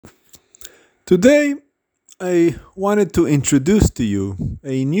Today, I wanted to introduce to you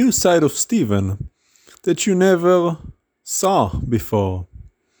a new side of Stephen that you never saw before.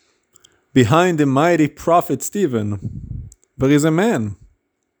 Behind the mighty prophet Stephen, there is a man,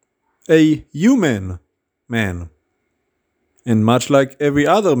 a human man. And much like every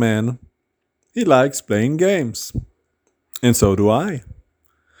other man, he likes playing games. And so do I.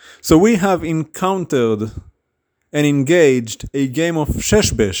 So we have encountered and engaged a game of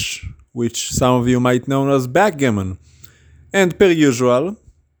sheshbesh, which some of you might know as backgammon. And per usual,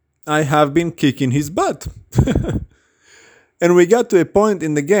 I have been kicking his butt. And we got to a point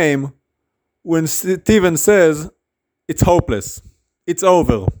in the game when Steven says, "It's hopeless. It's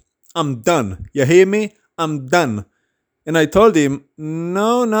over. I'm done. You hear me? I'm done." And I told him,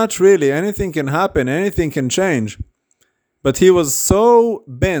 no, not really. Anything can happen. Anything can change. But he was so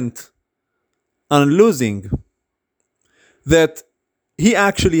bent on losing that he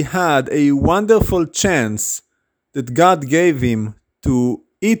actually had a wonderful chance that God gave him to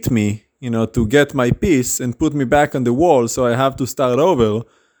eat me, to get my peace and put me back on the wall so I have to start over.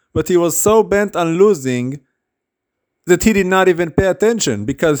 But he was so bent on losing that he did not even pay attention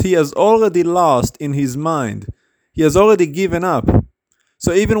because he has already lost in his mind. He has already given up.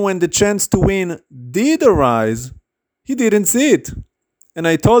 So even when the chance to win did arise, he didn't see it. And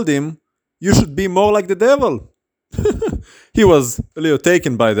I told him, you should be more like the devil. He was a little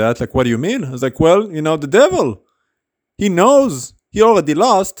taken by that. Like, what do you mean? I was like, well, the devil. He knows he already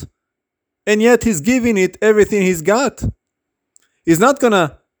lost. And yet he's giving it everything he's got. He's not going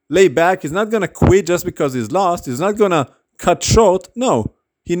to lay back. He's not going to quit just because he's lost. He's not going to cut short. No.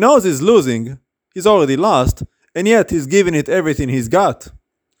 He knows he's losing. He's already lost. And yet he's giving it everything he's got.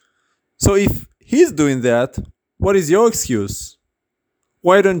 So if he's doing that, what is your excuse?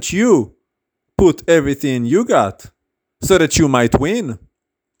 Why don't you put everything you got so that you might win?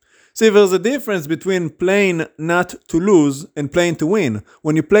 See, there's a difference between playing not to lose and playing to win.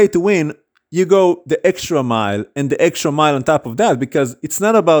 When you play to win, you go the extra mile and the extra mile on top of that, because it's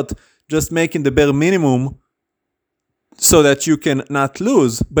not about just making the bare minimum so that you can not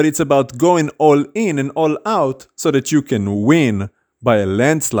lose, but it's about going all in and all out so that you can win by a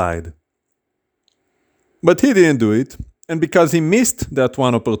landslide. But he didn't do it. And because he missed that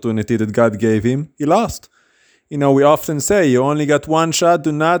one opportunity that God gave him, he lost. We often say, you only got one shot,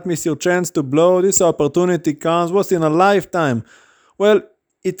 do not miss your chance to blow. This opportunity comes once in a lifetime. Well,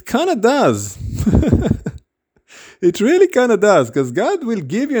 it kind of does. It really kind of does, because God will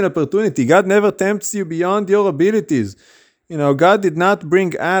give you an opportunity. God never tempts you beyond your abilities. God did not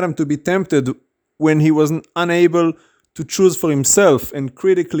bring Adam to be tempted when he was unable to choose for himself and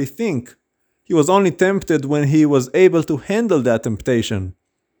critically think. He was only tempted when he was able to handle that temptation.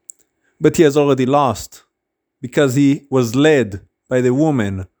 But he has already lost because he was led by the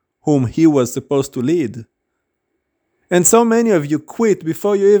woman whom he was supposed to lead. And so many of you quit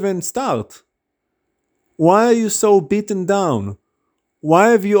before you even start. Why are you so beaten down? Why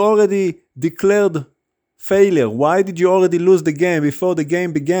have you already declared failure? Why did you already lose the game before the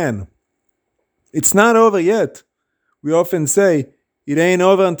game began? It's not over yet. We often say, it ain't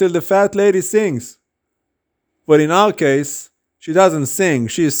over until the fat lady sings. But in our case, she doesn't sing,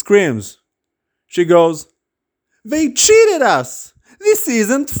 she screams. She goes, "They cheated us! This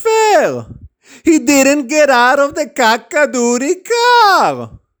isn't fair! He didn't get out of the Kakaduri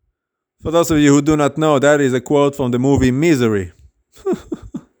car!" For those of you who do not know, that is a quote from the movie Misery.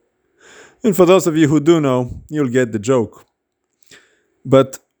 And for those of you who do know, you'll get the joke.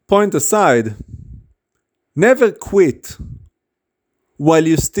 But point aside, never quit while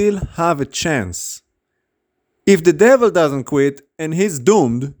you still have a chance. If the devil doesn't quit and he's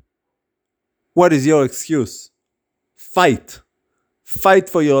doomed, what is your excuse? Fight. Fight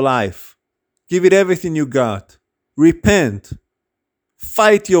for your life. Give it everything you got. Repent.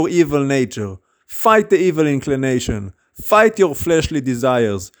 Fight your evil nature. Fight the evil inclination. Fight your fleshly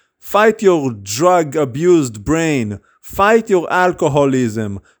desires. Fight your drug-abused brain. Fight your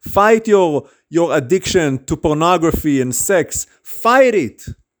alcoholism. Fight your addiction to pornography and sex. Fight it.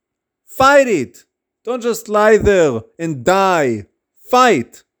 Fight it. Don't just lie there and die.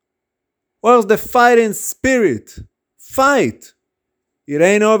 Fight. Where's the fighting spirit? Fight. It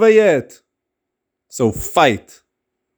ain't over yet. So fight.